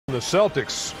The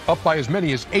Celtics up by as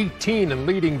many as 18 and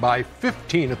leading by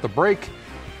 15 at the break,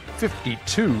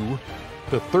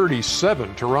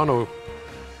 52-37. Toronto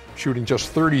shooting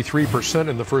just 33%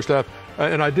 in the first half.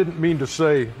 And I didn't mean to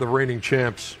say the reigning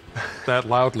champs that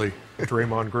loudly.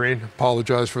 Draymond Green,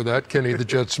 apologize for that. Kenny the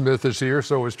Jet Smith is here.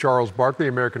 So is Charles Barkley,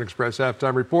 American Express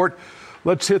halftime report.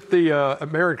 Let's hit the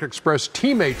American Express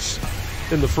teammates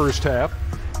in the first half.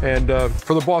 And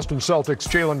for the Boston Celtics,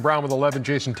 Jaylen Brown with 11.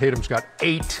 Jason Tatum's got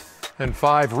 8 and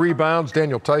 5 rebounds.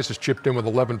 Daniel Tice has chipped in with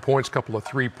 11 points, a couple of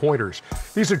three-pointers.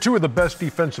 These are two of the best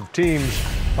defensive teams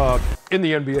in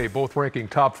the NBA, both ranking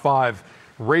top 5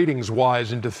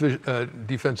 ratings-wise in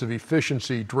defensive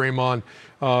efficiency, Draymond.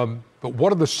 But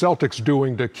what are the Celtics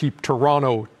doing to keep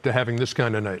Toronto to having this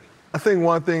kind of night? I think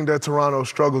one thing that Toronto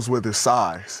struggles with is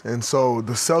size. And so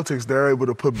the Celtics, they're able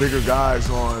to put bigger guys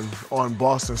on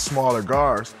Boston's smaller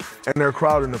guards, and they're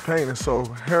crowding the paint. And so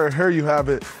here you have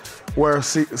it where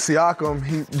Siakam,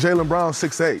 Jaylen Brown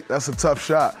 6'8". That's a tough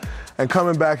shot. And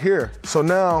coming back here. So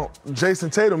now Jason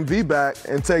Tatum V-back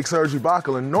and takes Serge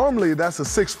Ibaka. And normally that's a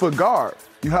 6-foot guard.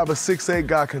 You have a 6'8"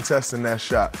 guy contesting that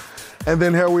shot. And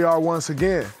then here we are once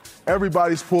again.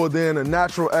 Everybody's pulled in, a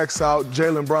natural X out,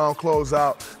 Jaylen Brown close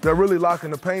out. They're really locking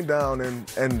the paint down,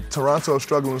 and Toronto's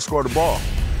struggling to score the ball.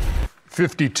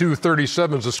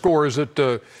 52-37 is the score. Is it,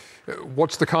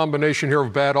 what's the combination here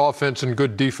of bad offense and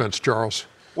good defense, Charles?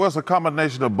 Well, it's a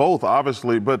combination of both,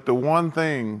 obviously, but the one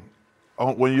thing,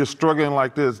 when you're struggling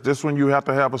like this when you have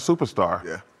to have a superstar.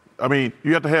 Yeah. I mean,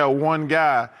 you have to have one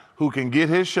guy who can get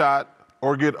his shot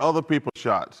or get other people's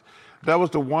shots. That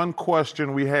was the one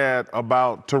question we had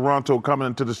about Toronto coming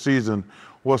into the season.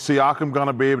 Was Siakam going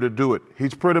to be able to do it?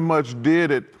 He's pretty much did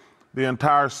it the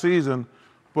entire season.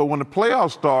 But when the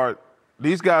playoffs start,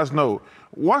 these guys know.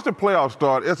 Once the playoffs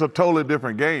start, it's a totally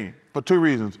different game for two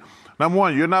reasons. Number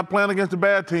one, you're not playing against the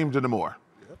bad teams anymore.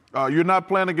 You're not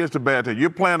playing against the bad team.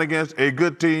 You're playing against a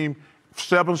good team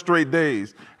 7 straight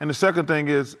days. And the second thing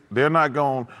is they're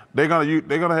gonna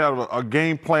have a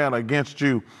game plan against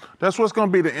you. That's what's going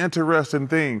to be the interesting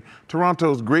thing.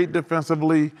 Toronto's great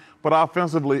defensively, but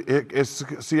offensively, it's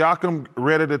Siakam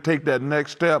ready to take that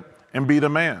next step and be the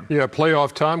man. Yeah,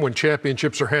 playoff time when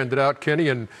championships are handed out, Kenny,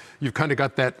 and you've kind of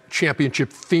got that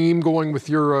championship theme going with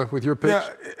your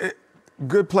picks. Yeah,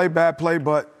 good play, bad play,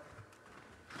 but.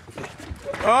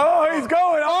 Oh, he's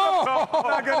going. I'm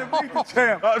not going to beat the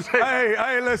champ.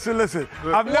 Hey, listen.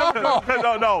 I'm not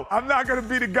going to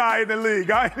be the guy in the league.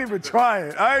 I ain't even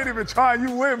trying.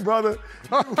 You win, brother.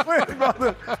 You win,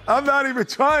 brother. I'm not even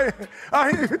trying. I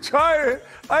ain't even trying.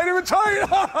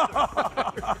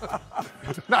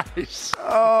 Nice.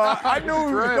 I knew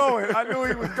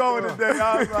he was going today.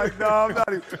 I was like, no, I'm not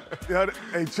even.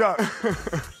 Hey, Chuck.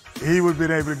 He would have been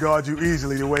able to guard you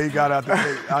easily the way he got out the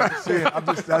gate.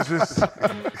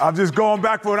 I'm just going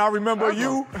back for what I remember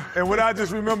you and what I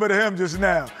just remembered him just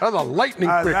now. That's a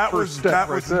lightning quick first step. That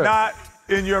was not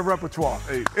in your repertoire.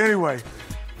 Hey. Anyway,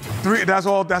 that's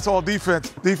all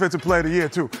defensive player of the year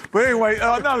too. But anyway,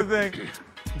 another thing.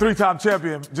 3-time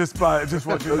champion, just want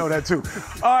you to know that too.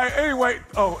 All right, anyway,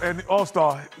 and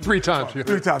All-Star. 3 times, yeah.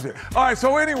 3 times, yeah. All right,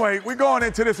 so anyway, we're going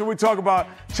into this and we talk about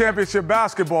championship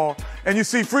basketball, and you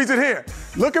see, freeze it here.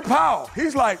 Look at Powell.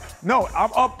 He's like, no,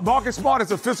 I'm up. Marcus Smart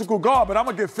is a physical guard, but I'm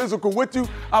going to get physical with you.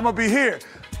 I'm going to be here.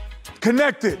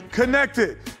 Connected,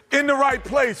 in the right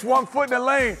place, 1 foot in the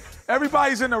lane.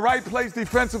 Everybody's in the right place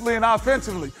defensively and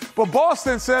offensively. But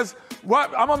Boston says,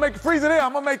 what? I'm going to freeze it here.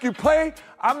 I'm going to make you play.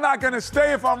 I'm not going to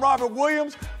stay if I'm Robert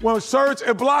Williams when Serge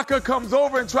Ibaka comes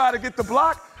over and try to get the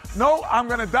block. No, I'm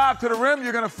going to dive to the rim.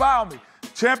 You're going to foul me.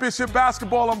 Championship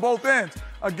basketball on both ends.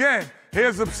 Again,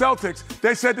 here's the Celtics.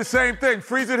 They said the same thing.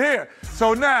 Freeze it here.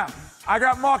 So now, I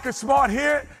got Marcus Smart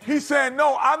here. He's saying,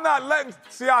 no, I'm not letting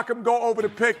Siakam go over the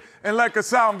pick and let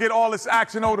Gasol get all this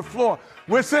action over the floor.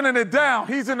 We're sending it down.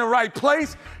 He's in the right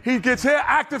place. He gets here.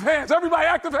 Active hands. Everybody,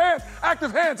 active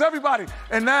hands, everybody.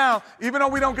 And now, even though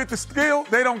we don't get the steal,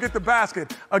 they don't get the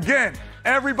basket. Again,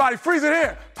 everybody, freeze it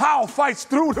here. Powell fights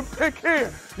through the pick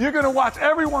here. You're going to watch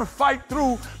everyone fight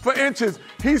through for inches.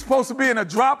 He's supposed to be in a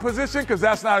drop position because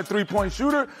that's not a three-point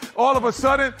shooter. All of a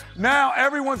sudden, now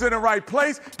everyone's in the right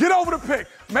place. Get over the pick.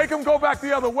 Make him go back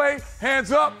the other way.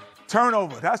 Hands up.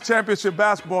 Turnover. That's championship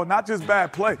basketball, not just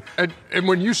bad play. And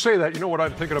when you say that, you know what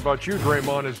I'm thinking about you,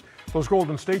 Draymond, is those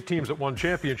Golden State teams that won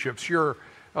championships. Sure,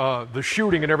 the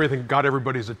shooting and everything got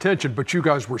everybody's attention, but you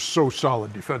guys were so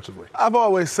solid defensively. I've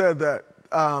always said that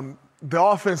the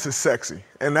offense is sexy,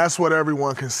 and that's what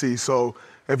everyone can see. So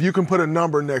if you can put a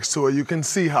number next to it, you can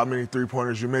see how many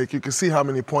three-pointers you make. You can see how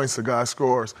many points the guy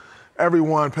scores.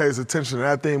 everyone pays attention to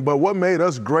that thing. But what made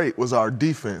us great was our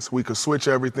defense. We could switch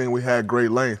everything. We had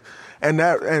great length.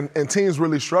 And teams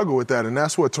really struggle with that, and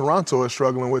that's what Toronto is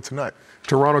struggling with tonight.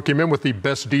 Toronto came in with the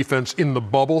best defense in the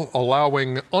bubble,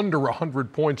 allowing under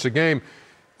 100 points a game.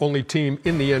 Only team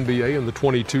in the NBA and the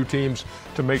 22 teams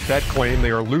to make that claim. They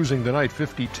are losing tonight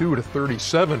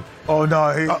 52-37. Oh,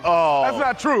 no. That's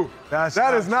not true.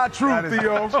 That is not true,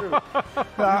 Theo. True. You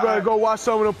better go watch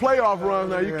some of the playoff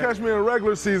runs now. You catch me in the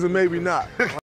regular season, maybe not.